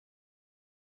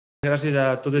Gràcies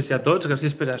a totes i a tots,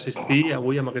 gràcies per assistir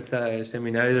avui a aquest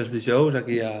seminari dels dijous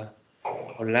aquí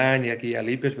online i aquí a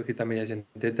l'IPHES, perquè també hi ha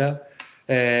genteta.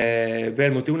 Bé,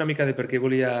 el motiu una mica de per què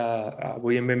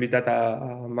avui hem invitat a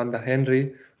Amanda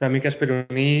Henry, una mica és per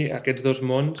unir aquests dos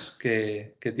mons que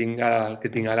tinc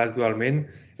ara actualment,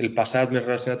 el passat més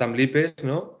relacionat amb l'IPHES,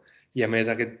 no? I a més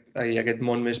aquest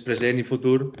món més present i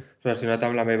futur relacionat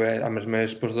amb els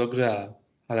meus postdocs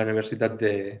a la Universitat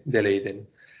de Leiden.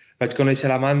 Vaig conèixer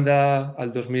l'Amanda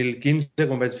el 2015,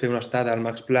 quan vaig fer una estada al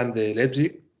Max Planck de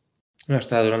Leipzig, una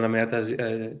estada durant la meva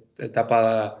etapa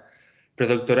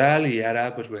predoctoral, i ara,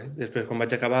 doncs bé, després quan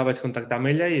vaig acabar vaig contactar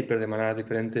amb ella i per demanar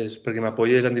perquè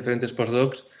m'apoyés en diferents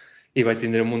postdocs, i vaig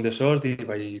tindre un munt de sort i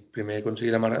vaig primer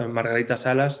aconseguir la Margarita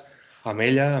Salas amb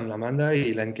ella, amb l'Amanda,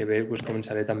 i l'any que ve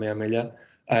començaré també amb ella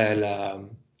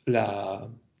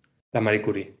la Marie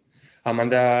Curie.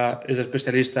 Amanda és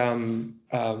especialista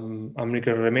en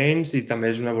microremains i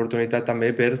també és una oportunitat també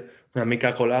per una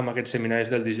mica colar amb aquests seminaris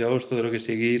del dijous tot el que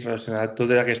sigui relacionat,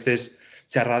 totes aquestes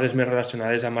xerrades més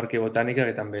relacionades amb arqueobotànica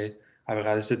que també a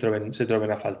vegades se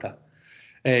troben a falta.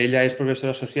 Ella és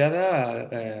professora associada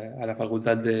a la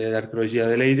Facultat d'Arqueologia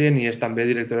de Leiden i és també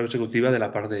directora executiva de la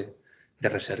part de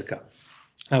recerca.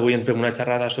 Avui ens fem una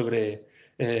xerrada sobre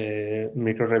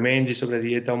microremains i sobre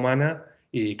dieta humana,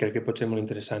 i crec que pot ser molt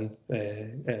interessant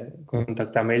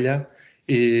contactar amb ella.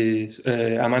 I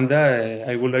Amanda,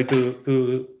 I would like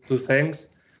to thanks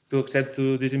to accept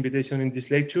this invitation in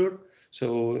this lecture.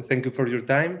 So thank you for your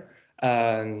time,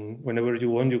 and whenever you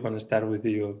want, you can start with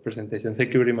your presentation.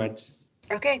 Thank you very much.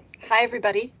 Okay, hi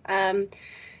everybody.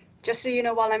 Just so you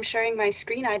know, while I'm sharing my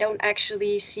screen, I don't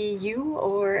actually see you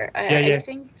or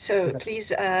anything. So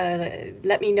please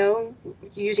let me know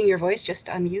using your voice. Just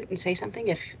unmute and say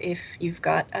something if you've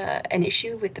got an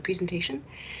issue with the presentation.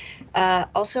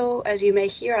 Also, as you may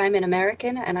hear, I'm an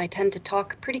American and I tend to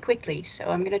talk pretty quickly.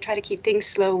 So I'm going to try to keep things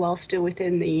slow while still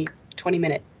within the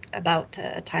 20-minute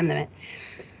time limit.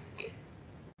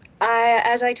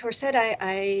 As Aitor said,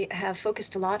 I have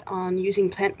focused a lot on using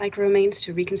plant microremains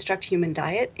to reconstruct human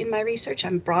diet in my research.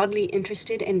 I'm broadly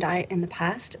interested in diet in the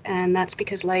past, and that's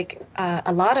because, like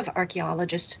a lot of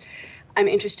archaeologists, I'm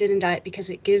interested in diet because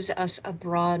it gives us a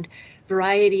broad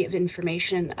variety of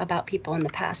information about people in the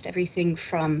past, everything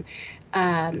from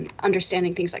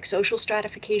understanding things like social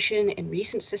stratification in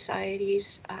recent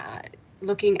societies,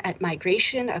 looking at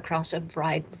migration across a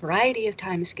variety of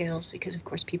timescales, because of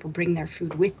course people bring their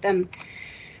food with them.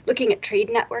 Looking at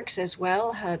trade networks as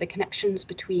well, the connections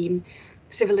between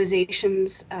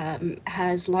civilizations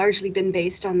has largely been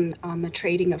based on the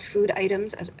trading of food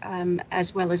items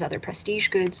as well as other prestige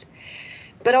goods.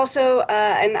 But also,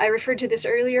 and I referred to this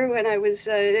earlier when I was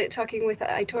talking with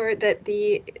Aitor, that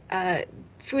the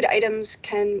food items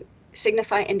can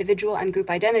signify individual and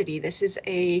group identity. This is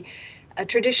a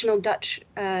traditional Dutch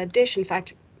dish, in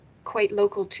fact, quite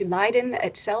local to Leiden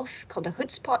itself, called a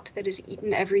hutspot, that is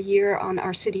eaten every year on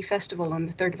our city festival on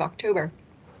the 3rd of October.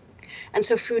 And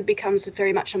so food becomes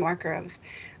very much a marker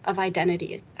of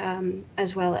identity,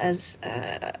 as well as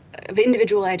of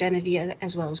individual identity,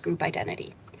 as well as group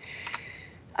identity.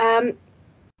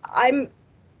 I'm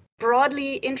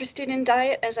broadly interested in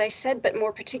diet, as I said, but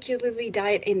more particularly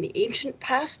diet in the ancient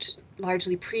past,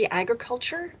 largely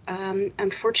pre-agriculture.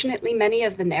 Unfortunately, many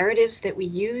of the narratives that we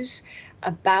use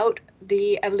about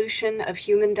the evolution of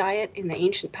human diet in the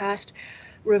ancient past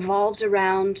revolves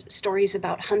around stories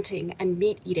about hunting and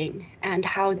meat eating, and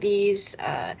how these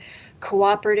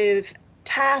cooperative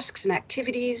tasks and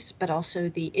activities, but also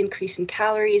the increase in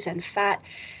calories and fat,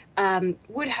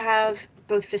 would have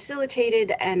both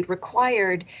facilitated and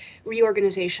required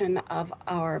reorganization of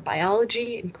our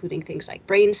biology, including things like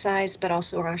brain size, but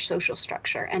also our social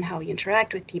structure and how we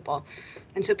interact with people.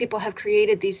 And so people have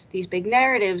created these big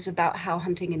narratives about how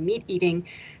hunting and meat eating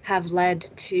have led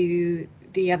to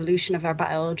the evolution of our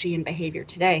biology and behavior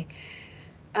today.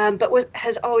 But what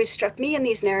has always struck me in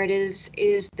these narratives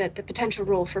is that the potential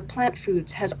role for plant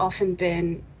foods has often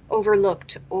been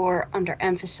overlooked or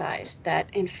underemphasized, that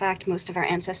in fact most of our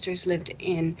ancestors lived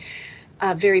in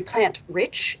very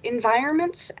plant-rich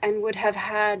environments and would have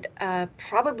had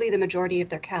probably the majority of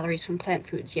their calories from plant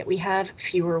foods, yet we have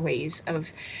fewer ways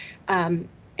of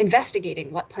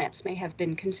investigating what plants may have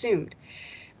been consumed.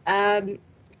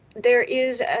 There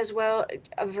is as well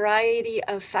a variety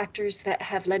of factors that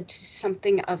have led to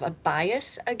something of a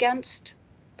bias against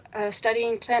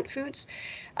studying plant foods.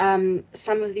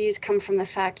 Some of these come from the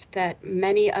fact that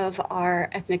many of our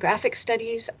ethnographic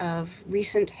studies of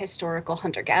recent historical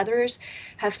hunter-gatherers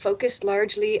have focused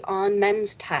largely on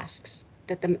men's tasks,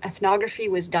 that the ethnography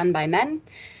was done by men,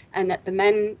 and that the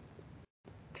men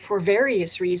for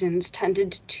various reasons,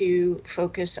 tended to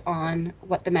focus on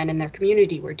what the men in their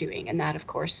community were doing, and that, of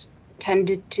course,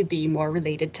 tended to be more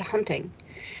related to hunting.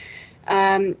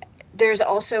 There's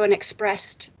also an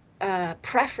expressed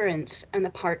preference on the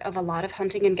part of a lot of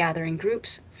hunting and gathering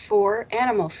groups for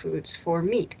animal foods, for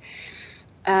meat.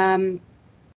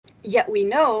 Yet we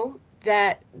know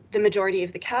that the majority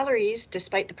of the calories,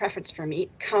 despite the preference for meat,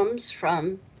 comes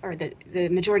from, or the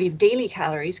majority of daily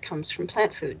calories comes from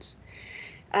plant foods.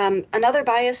 Another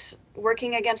bias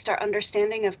working against our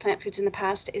understanding of plant foods in the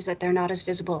past is that they're not as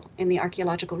visible in the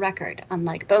archaeological record.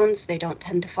 Unlike bones, they don't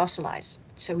tend to fossilize.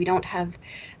 So we don't have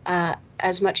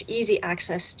as much easy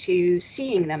access to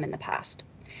seeing them in the past.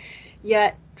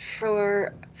 Yet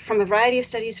from a variety of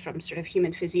studies, from sort of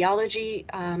human physiology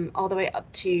all the way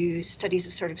up to studies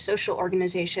of sort of social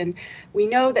organization, we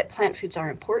know that plant foods are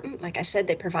important. Like I said,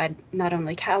 they provide not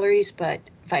only calories, but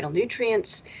vital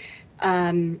nutrients.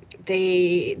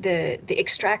 The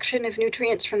extraction of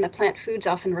nutrients from the plant foods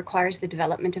often requires the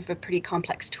development of a pretty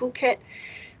complex toolkit.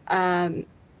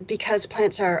 Because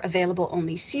plants are available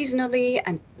only seasonally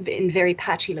and in very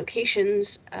patchy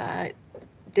locations,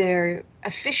 their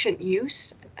efficient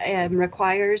use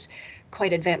requires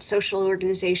quite advanced social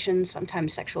organization,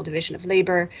 sometimes sexual division of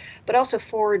labor, but also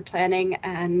forward planning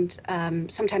and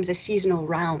sometimes a seasonal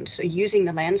round. So using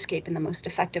the landscape in the most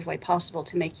effective way possible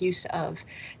to make use of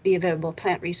the available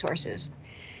plant resources.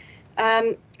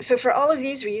 So for all of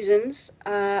these reasons,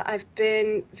 I've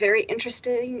been very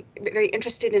interested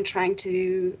in trying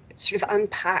to sort of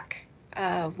unpack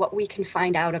what we can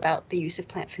find out about the use of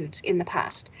plant foods in the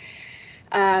past.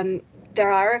 There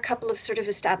are a couple of sort of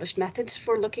established methods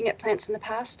for looking at plants in the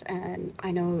past, and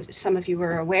I know some of you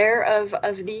are aware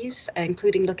of these,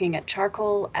 including looking at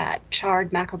charcoal, at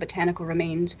charred macrobotanical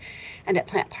remains, and at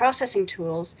plant processing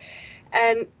tools.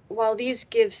 And while these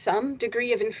give some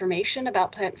degree of information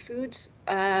about plant foods,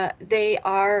 they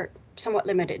are somewhat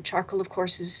limited. Charcoal, of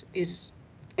course, is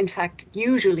in fact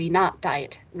usually not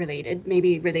diet related,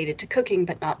 maybe related to cooking,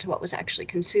 but not to what was actually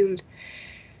consumed.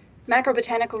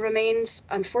 Macrobotanical remains,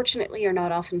 unfortunately, are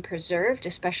not often preserved,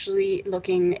 especially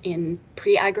looking in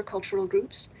pre-agricultural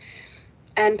groups.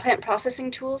 And plant processing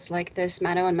tools like this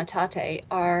mano and metate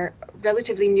are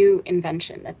relatively new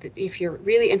invention. That if you're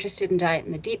really interested in diet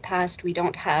in the deep past, we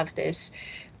don't have this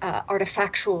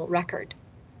artifactual record.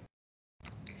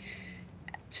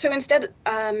 So instead,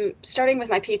 starting with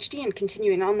my PhD and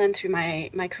continuing on then through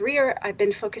my career, I've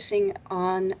been focusing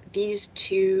on these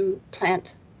two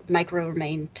plant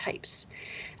microremain types.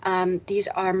 These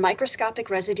are microscopic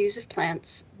residues of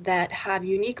plants that have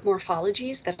unique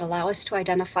morphologies that allow us to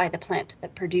identify the plant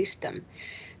that produced them.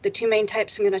 The two main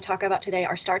types I'm going to talk about today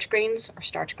are starch grains, or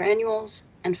starch granules,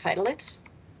 and phytoliths.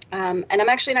 And I'm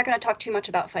actually not going to talk too much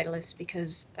about phytoliths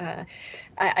because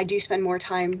I do spend more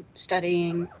time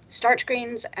studying starch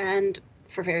grains, and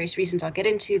for various reasons I'll get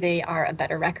into, they are a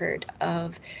better record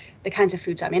of the kinds of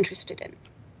foods I'm interested in.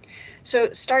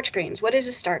 So starch grains, what is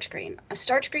a starch grain? A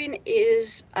starch grain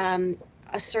is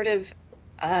a sort of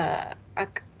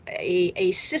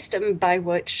a system by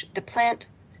which the plant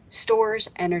stores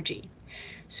energy.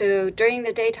 So during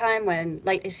the daytime when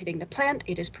light is hitting the plant,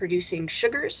 it is producing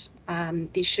sugars.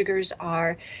 These sugars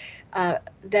are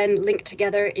then linked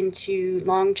together into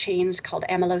long chains called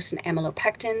amylose and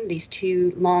amylopectin. These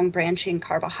two long branching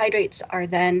carbohydrates are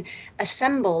then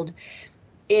assembled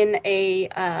in a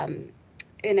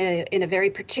very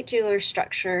particular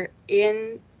structure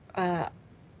in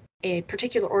a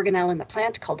particular organelle in the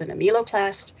plant called an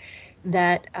ameloplast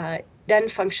that then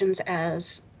functions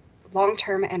as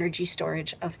long-term energy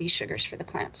storage of these sugars for the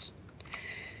plants.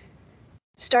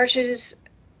 Starches,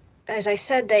 as I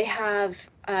said, they have,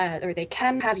 or they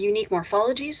can have unique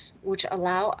morphologies, which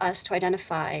allow us to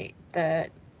identify the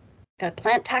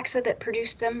plant taxa that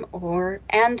produced them,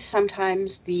 and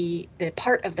sometimes the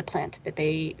part of the plant that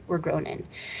they were grown in.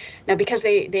 Now, because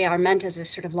they are meant as a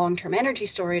sort of long-term energy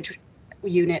storage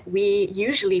unit, we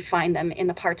usually find them in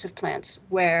the parts of plants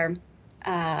where,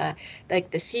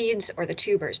 like the seeds or the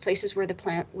tubers, places where the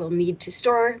plant will need to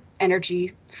store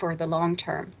energy for the long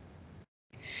term.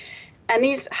 And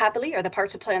these, happily, are the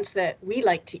parts of plants that we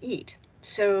like to eat.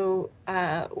 So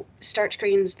starch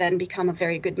grains then become a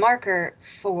very good marker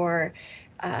for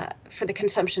the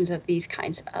consumptions of these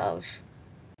kinds of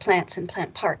plants and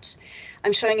plant parts.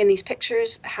 I'm showing in these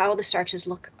pictures how the starches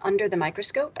look under the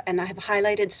microscope, and I have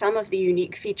highlighted some of the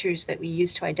unique features that we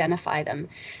use to identify them.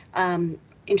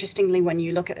 Interestingly, when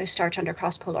you look at a starch under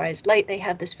cross-polarized light, they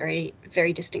have this very,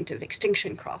 very distinctive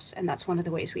extinction cross, and that's one of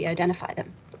the ways we identify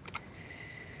them.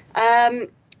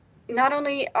 not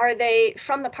only are they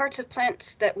from the parts of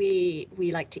plants that we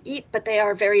like to eat, but they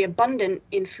are very abundant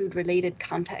in food-related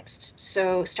contexts.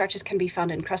 So starches can be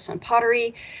found in crusts on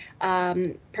pottery,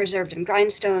 preserved in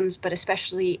grindstones, but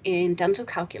especially in dental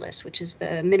calculus, which is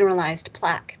the mineralized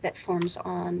plaque that forms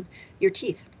on your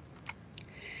teeth.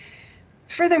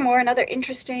 Furthermore, another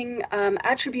interesting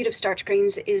attribute of starch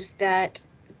grains is that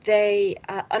they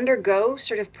undergo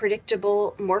sort of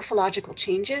predictable morphological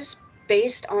changes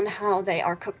based on how they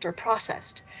are cooked or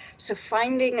processed. So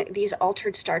finding these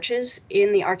altered starches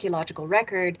in the archaeological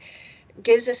record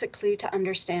gives us a clue to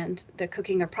understand the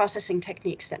cooking or processing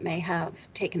techniques that may have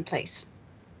taken place.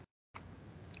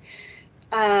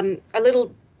 A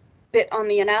little bit on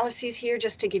the analyses here,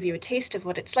 just to give you a taste of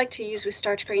what it's like to use with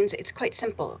starch grains. It's quite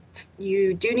simple.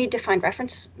 You do need to find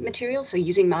reference material, so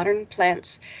using modern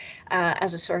plants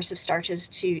as a source of starches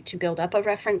to build up a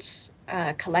reference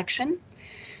collection.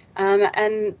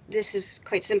 And this is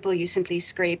quite simple. You simply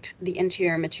scrape the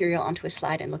interior material onto a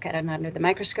slide and look at it under the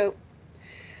microscope.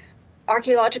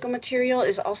 Archaeological material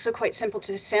is also quite simple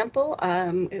to sample.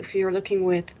 If you're working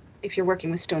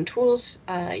with stone tools,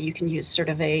 you can use sort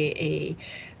of a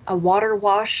water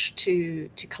wash to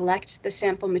collect the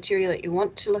sample material that you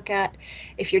want to look at.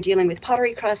 If you're dealing with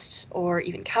pottery crusts or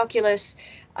even calculus,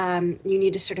 you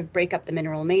need to sort of break up the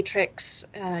mineral matrix,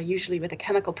 usually with a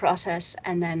chemical process,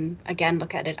 and then again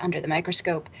look at it under the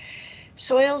microscope.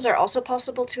 Soils are also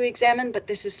possible to examine, but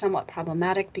this is somewhat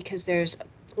problematic because there's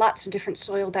lots of different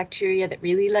soil bacteria that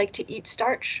really like to eat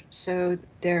starch, so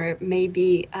there may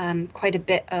be quite a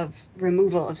bit of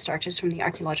removal of starches from the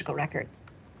archaeological record.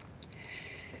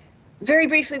 Very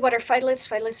briefly, what are phytoliths?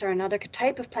 Phytoliths are another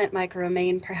type of plant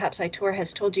microremain. Perhaps Aitor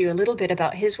has told you a little bit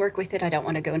about his work with it. I don't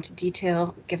want to go into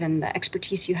detail given the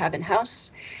expertise you have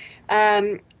in-house.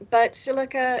 But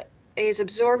silica is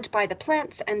absorbed by the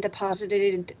plants and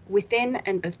deposited within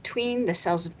and between the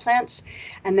cells of plants,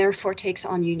 and therefore takes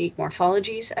on unique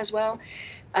morphologies as well.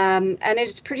 And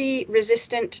it's pretty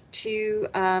resistant to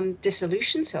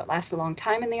dissolution, so it lasts a long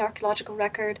time in the archaeological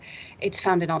record. It's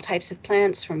found in all types of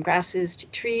plants, from grasses to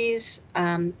trees,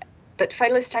 but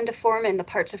phytoliths tend to form in the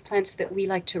parts of plants that we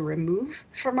like to remove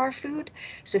from our food,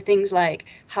 so things like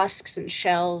husks and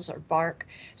shells or bark.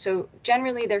 So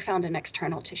generally they're found in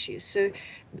external tissues. So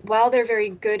while they're very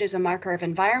good as a marker of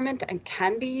environment and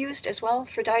can be used as well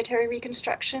for dietary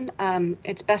reconstruction,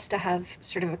 it's best to have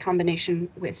sort of a combination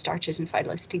with starches and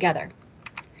phytoliths together.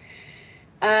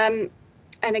 And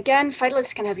again,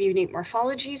 phytoliths can have unique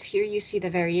morphologies. Here you see the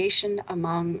variation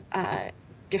among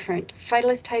different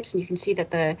phytolith types, and you can see that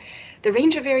the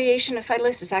range of variation of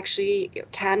phytoliths is actually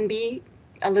can be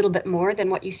a little bit more than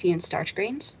what you see in starch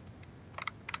grains.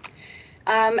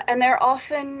 And they're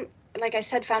often, like I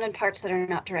said, found in parts that are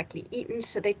not directly eaten,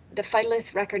 so the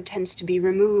phytolith record tends to be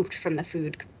removed from the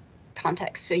food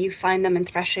context. So you find them in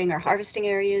threshing or harvesting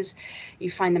areas,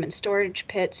 you find them in storage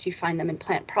pits, you find them in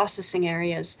plant processing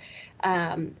areas,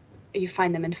 you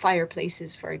find them in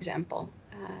fireplaces, for example,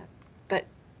 but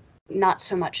not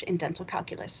so much in dental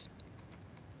calculus.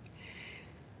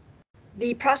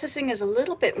 The processing is a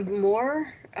little bit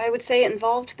more, I would say,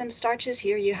 involved than starches.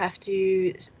 Here you have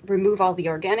to remove all the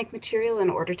organic material in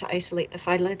order to isolate the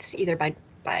phytoliths, either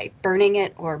by burning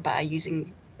it or by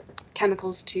using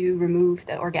chemicals to remove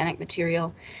the organic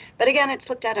material. But again, it's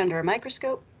looked at under a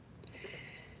microscope.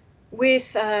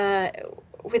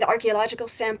 With archaeological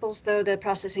samples, though, the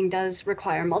processing does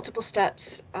require multiple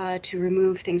steps to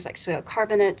remove things like soil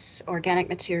carbonates, organic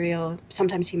material,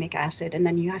 sometimes humic acid, and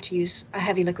then you have to use a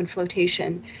heavy liquid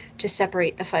flotation to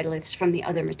separate the phytoliths from the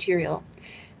other material.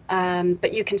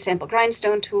 But you can sample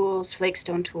grindstone tools,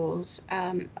 flakestone tools,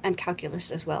 and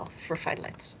calculus as well for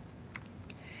phytoliths.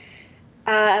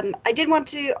 I did want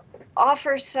to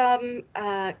offer some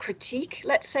critique,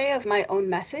 let's say, of my own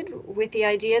method, with the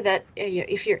idea that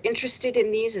if you're interested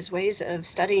in these as ways of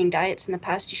studying diets in the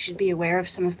past, you should be aware of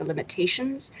some of the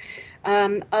limitations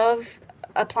of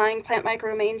applying plant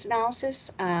microremains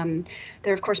analysis. There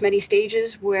are, of course, many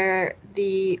stages where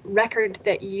the record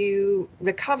that you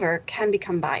recover can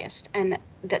become biased, and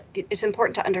that it's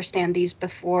important to understand these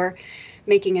before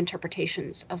making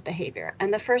interpretations of behavior.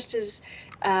 And the first is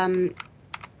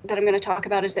that I'm going to talk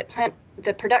about is that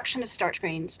the production of starch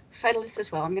grains, phytoliths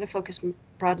as well, I'm going to focus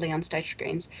broadly on starch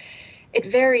grains, it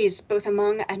varies both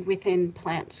among and within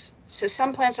plants. So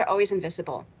some plants are always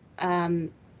invisible.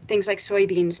 Things like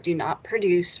soybeans do not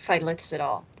produce phytoliths at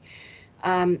all.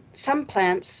 Some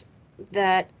plants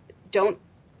that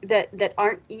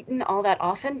aren't eaten all that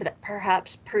often, but that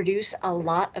perhaps produce a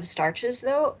lot of starches,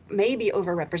 though, may be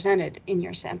overrepresented in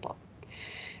your sample.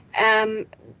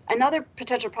 Another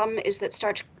potential problem is that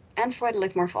starch and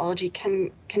phytolith morphology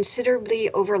can considerably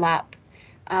overlap,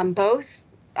 both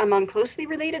among closely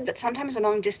related, but sometimes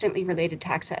among distantly related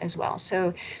taxa as well.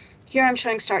 So here I'm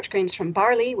showing starch grains from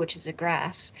barley, which is a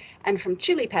grass, and from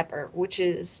chili pepper, which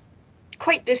is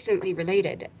quite distantly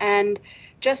related. And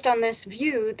just on this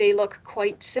view, they look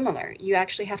quite similar. You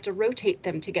actually have to rotate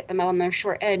them to get them on their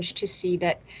short edge to see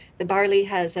that the barley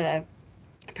has a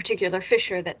particular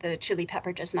fissure that the chili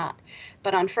pepper does not.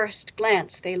 But on first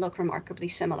glance, they look remarkably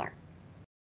similar.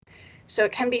 So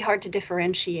it can be hard to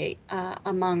differentiate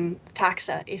among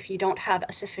taxa if you don't have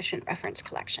a sufficient reference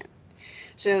collection.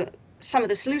 So some of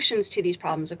the solutions to these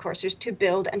problems, of course, is to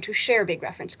build and to share big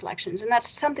reference collections. And that's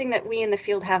something that we in the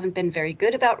field haven't been very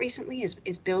good about recently,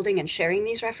 is building and sharing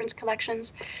these reference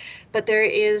collections. But there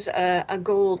is a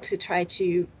goal to try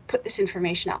to put this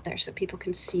information out there so people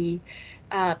can see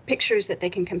pictures that they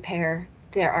can compare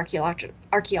their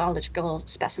archaeological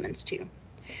specimens to.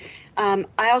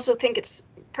 I also think it's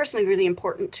personally really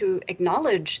important to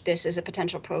acknowledge this as a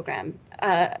potential problem,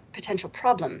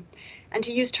 and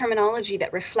to use terminology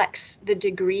that reflects the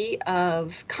degree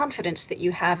of confidence that you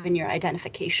have in your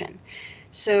identification.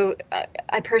 So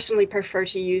I personally prefer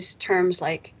to use terms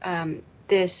like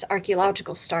this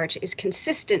archaeological starch is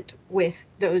consistent with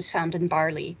those found in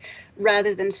barley,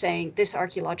 rather than saying this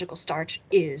archaeological starch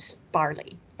is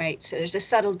barley, right? So there's a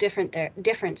subtle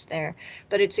difference there,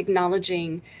 but it's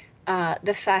acknowledging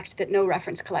the fact that no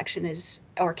reference collection is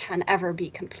or can ever be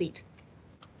complete.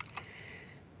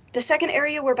 The second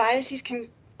area where biases can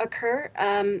occur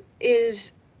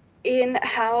is in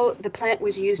how the plant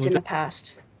was used in the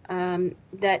past.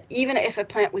 That even if a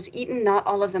plant was eaten, not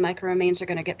all of the microremains are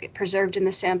going to get preserved in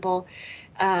the sample.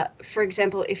 For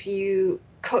example, if you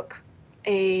cook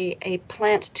a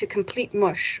plant to complete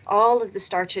mush, all of the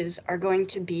starches are going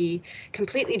to be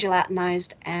completely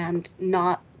gelatinized and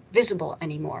not visible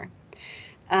anymore.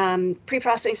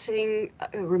 Pre-processing,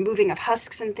 removing of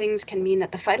husks and things can mean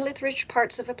that the phytolith-rich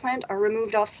parts of a plant are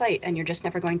removed off-site and you're just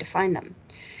never going to find them.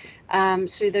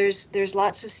 So there's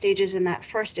lots of stages in that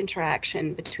first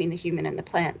interaction between the human and the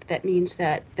plant that means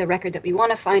that the record that we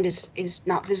want to find is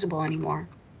not visible anymore.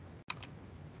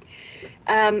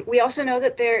 We also know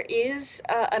that there is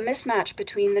a mismatch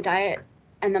between the diet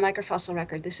and the microfossil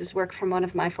record. This is work from one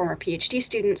of my former PhD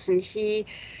students, and he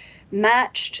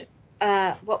matched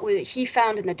what he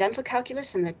found in the dental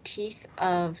calculus in the teeth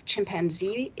of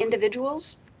chimpanzee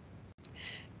individuals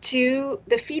to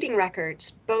the feeding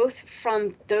records, both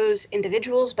from those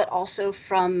individuals, but also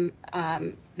from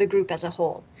the group as a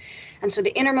whole. And so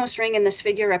the innermost ring in this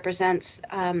figure represents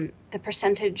the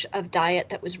percentage of diet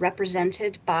that was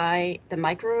represented by the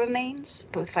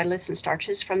microremains, both phytoliths and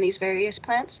starches from these various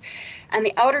plants. And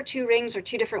the outer two rings are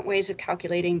two different ways of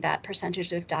calculating that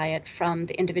percentage of diet from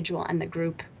the individual and the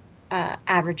group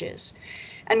averages.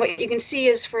 And what you can see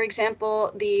is, for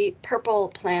example, the purple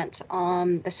plant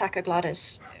on the Sacca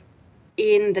glottis.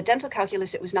 In the dental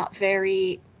calculus, it was not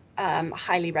very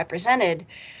highly represented,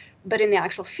 but in the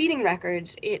actual feeding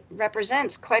records, it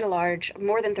represents quite a large,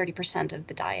 more than 30% of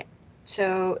the diet.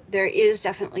 So there is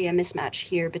definitely a mismatch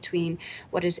here between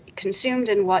what is consumed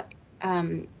and what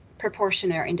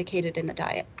proportion are indicated in the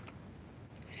diet.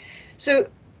 So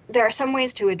there are some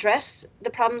ways to address the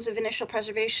problems of initial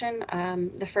preservation.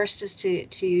 The first is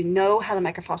to know how the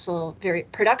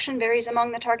microfossil production varies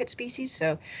among the target species.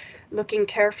 So looking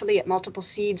carefully at multiple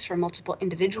seeds from multiple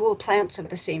individual plants of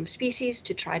the same species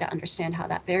to try to understand how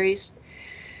that varies.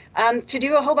 To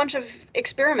do a whole bunch of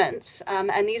experiments,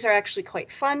 and these are actually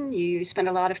quite fun. You spend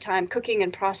a lot of time cooking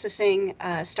and processing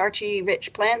starchy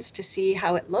rich plants to see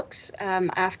how it looks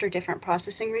after different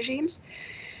processing regimes.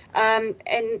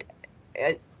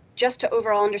 Just to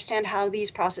overall understand how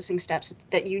these processing steps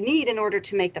that you need in order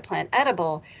to make the plant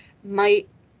edible might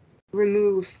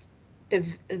remove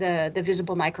the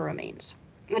visible microremains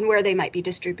and where they might be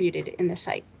distributed in the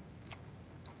site.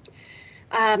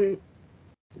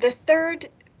 The third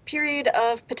period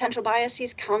of potential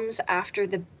biases comes after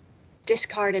the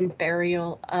discard and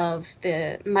burial of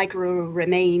the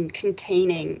microremain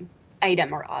containing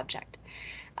item or object.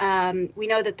 We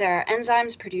know that there are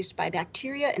enzymes produced by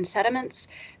bacteria in sediments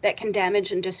that can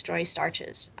damage and destroy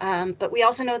starches. But we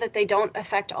also know that they don't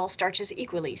affect all starches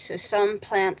equally. So some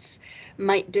plants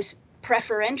might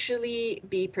preferentially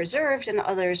be preserved and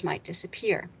others might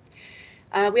disappear.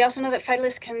 We also know that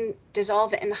phytoliths can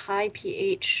dissolve in high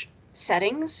pH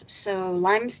settings. So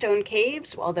limestone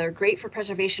caves, while they're great for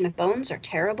preservation of bones, are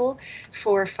terrible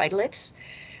for phytoliths.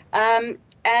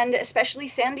 And especially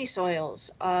sandy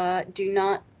soils do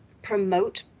not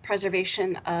promote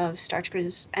preservation of starch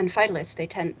groups and phytoliths.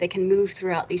 They can move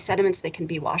throughout these sediments. They can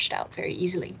be washed out very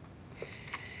easily.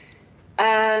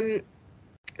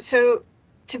 So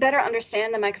to better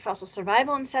understand the microfossil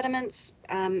survival in sediments,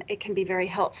 it can be very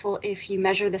helpful if you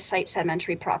measure the site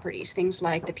sedimentary properties, things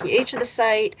like the pH of the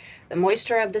site, the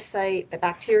moisture of the site, the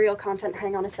bacterial content.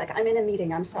 Hang on a second, I'm in a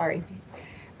meeting, I'm sorry.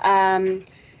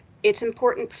 It's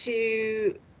important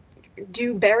to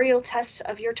do burial tests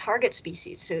of your target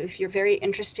species. So if you're very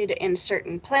interested in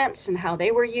certain plants and how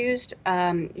they were used,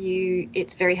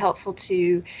 it's very helpful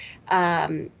to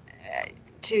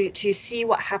see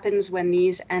what happens when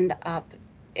these end up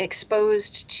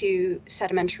exposed to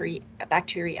sedimentary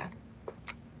bacteria.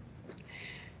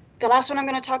 The last one I'm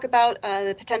going to talk about,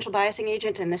 the potential biasing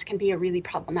agent, and this can be a really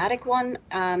problematic one,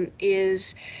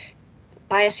 is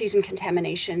biases and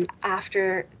contamination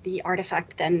after the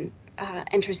artifact then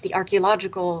enters the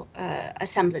archaeological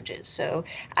assemblages. So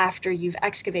after you've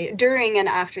excavated, during and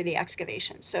after the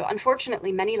excavation. So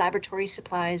unfortunately, many laboratory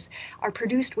supplies are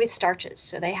produced with starches.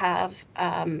 So they have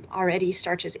already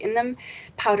starches in them.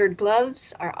 Powdered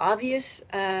gloves are obvious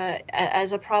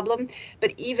as a problem,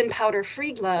 but even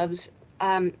powder-free gloves,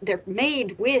 they're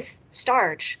made with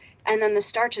starch, and then the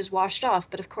starch is washed off,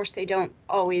 but of course they don't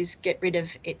always get rid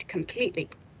of it completely.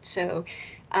 So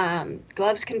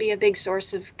gloves can be a big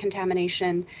source of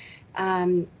contamination.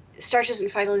 Starches and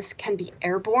phytoliths can be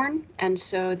airborne, and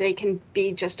so they can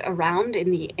be just around in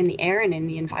the air and in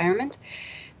the environment.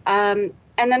 And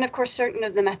then, of course, certain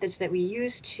of the methods that we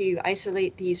use to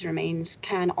isolate these remains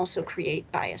can also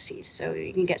create biases. So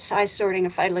you can get size sorting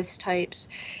of phytoliths types.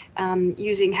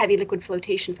 Using heavy liquid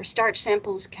flotation for starch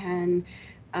samples can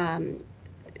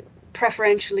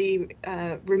preferentially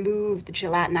remove the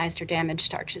gelatinized or damaged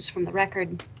starches from the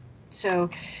record. So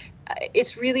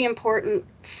it's really important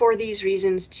for these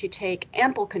reasons to take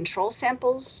ample control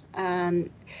samples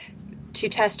to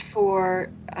test for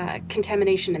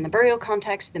contamination in the burial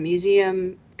context, the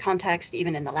museum context,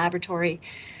 even in the laboratory.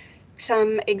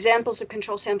 Some examples of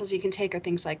control samples you can take are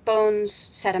things like bones,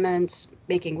 sediments,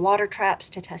 making water traps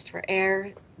to test for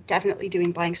air, definitely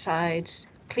doing blank sides,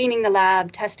 cleaning the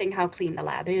lab, testing how clean the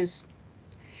lab is.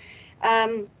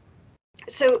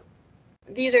 So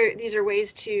these are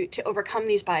ways to overcome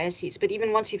these biases, but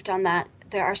even once you've done that,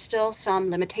 there are still some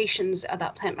limitations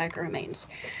about plant microremains.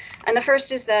 And the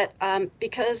first is that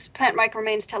because plant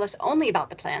microremains tell us only about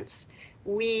the plants,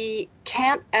 we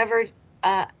can't ever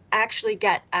actually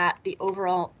get at the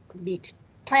overall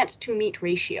plant to meat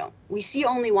ratio. We see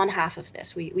only one half of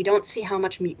this. We don't see how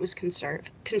much meat was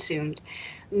consumed,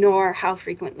 nor how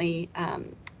frequently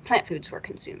plant foods were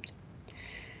consumed.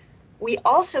 We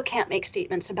also can't make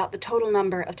statements about the total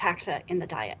number of taxa in the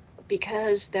diet,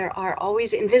 because there are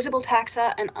always invisible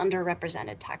taxa and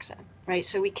underrepresented taxa, right?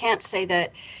 So we can't say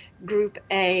that group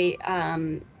A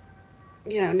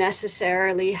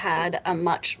necessarily had a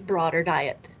much broader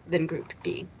diet than group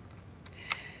B.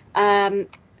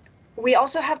 We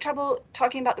also have trouble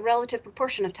talking about the relative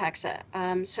proportion of taxa.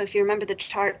 So if you remember the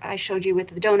chart I showed you with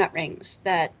the donut rings,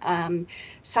 that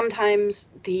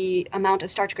sometimes the amount of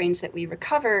starch grains that we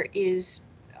recover is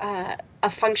a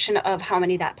function of how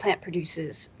many that plant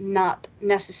produces, not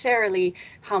necessarily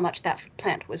how much that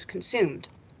plant was consumed.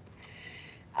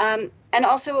 And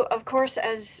also, of course,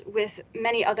 as with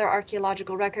many other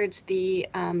archaeological records, the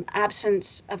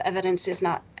absence of evidence is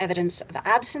not evidence of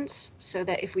absence, so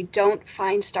that if we don't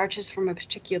find starches from a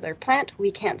particular plant,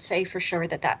 we can't say for sure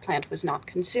that that plant was not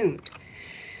consumed.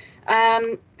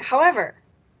 However,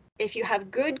 if you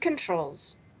have good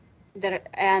controls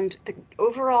and the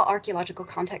overall archaeological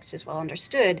context is well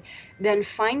understood, then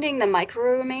finding the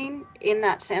microremain in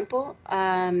that sample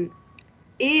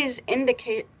is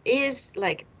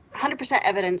like 100%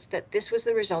 evidence that this was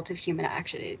the result of human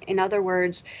action. In other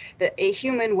words, that a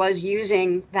human was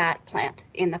using that plant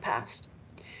in the past.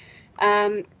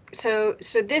 So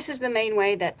this is the main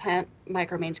way that plant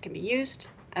microremains can be used.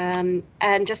 And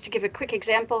just to give a quick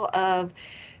example of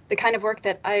the kind of work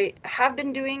that I have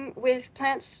been doing with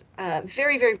plants,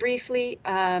 very, very briefly,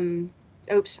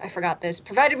 oops, I forgot this.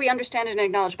 Provided we understand and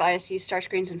acknowledge biases, starch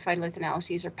grains and phytolith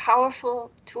analyses are powerful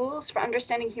tools for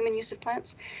understanding human use of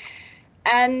plants.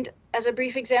 And as a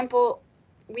brief example,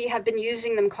 we have been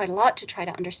using them quite a lot to try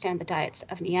to understand the diets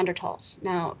of Neanderthals.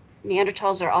 Now,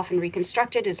 Neanderthals are often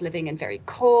reconstructed as living in very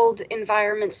cold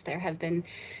environments. There have been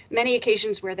many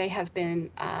occasions where they have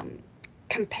been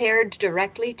compared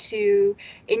directly to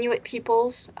Inuit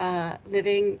peoples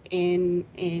living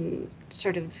in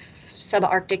sort of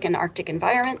subarctic and Arctic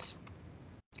environments.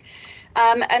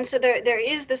 And so there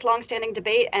is this longstanding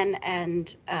debate,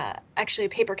 and actually a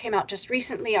paper came out just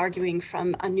recently arguing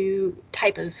from a new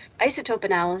type of isotope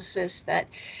analysis that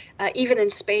even in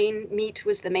Spain, meat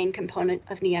was the main component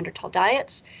of Neanderthal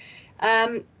diets.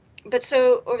 but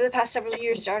so over the past several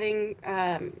years, starting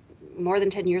more than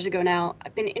 10 years ago now,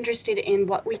 I've been interested in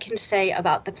what we can say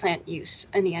about the plant use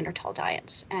in Neanderthal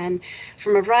diets. And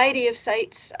from a variety of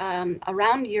sites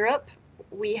around Europe,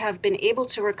 we have been able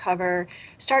to recover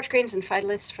starch grains and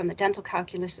phytoliths from the dental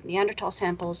calculus of Neanderthal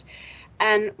samples.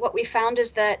 And what we found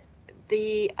is that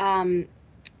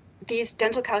these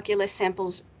dental calculus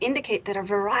samples indicate that a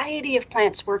variety of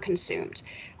plants were consumed,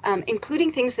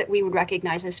 including things that we would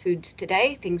recognize as foods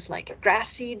today, things like grass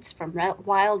seeds from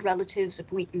wild relatives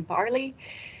of wheat and barley,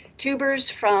 tubers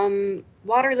from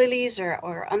water lilies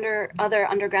or other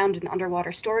underground and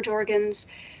underwater storage organs,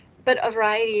 but a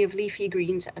variety of leafy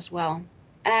greens as well.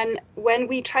 And when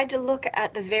we tried to look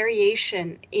at the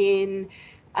variation in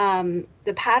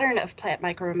the pattern of plant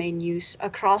microremain use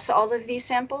across all of these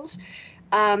samples,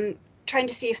 trying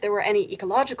to see if there were any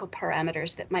ecological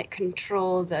parameters that might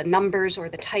control the numbers or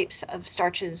the types of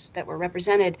starches that were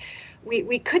represented,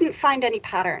 we couldn't find any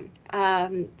pattern,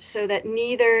 so that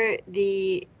neither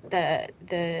the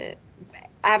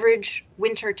average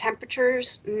winter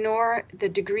temperatures nor the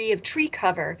degree of tree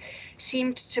cover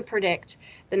seemed to predict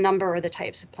the number or the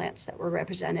types of plants that were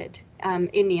represented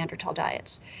in Neanderthal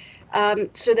diets.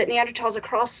 So that Neanderthals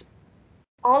across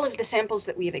all of the samples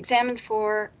that we have examined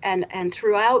for and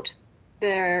throughout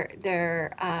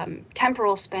their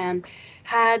temporal span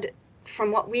had,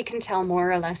 from what we can tell,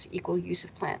 more or less equal use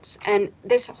of plants. And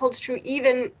this holds true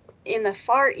even in the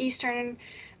far eastern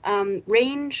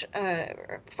range,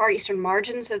 far eastern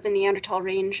margins of the Neanderthal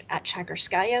range at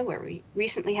Chagorskaya, where we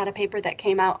recently had a paper that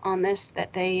came out on this,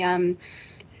 that they,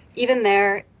 even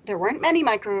there weren't many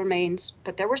microremains,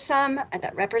 but there were some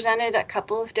that represented a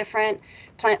couple of different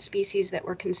plant species that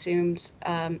were consumed,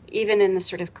 even in the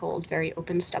sort of cold, very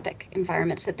open stubbic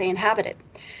environments that they inhabited.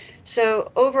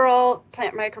 So overall,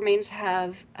 plant microremains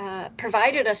have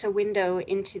provided us a window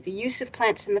into the use of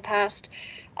plants in the past,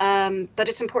 but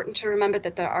it's important to remember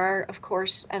that there are, of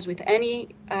course, as with any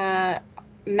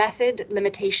method,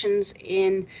 limitations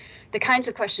in the kinds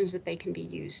of questions that they can be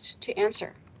used to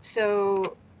answer.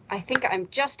 So I think I'm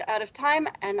just out of time,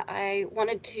 and I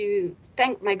wanted to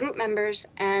thank my group members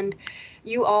and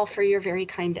you all for your very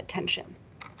kind attention.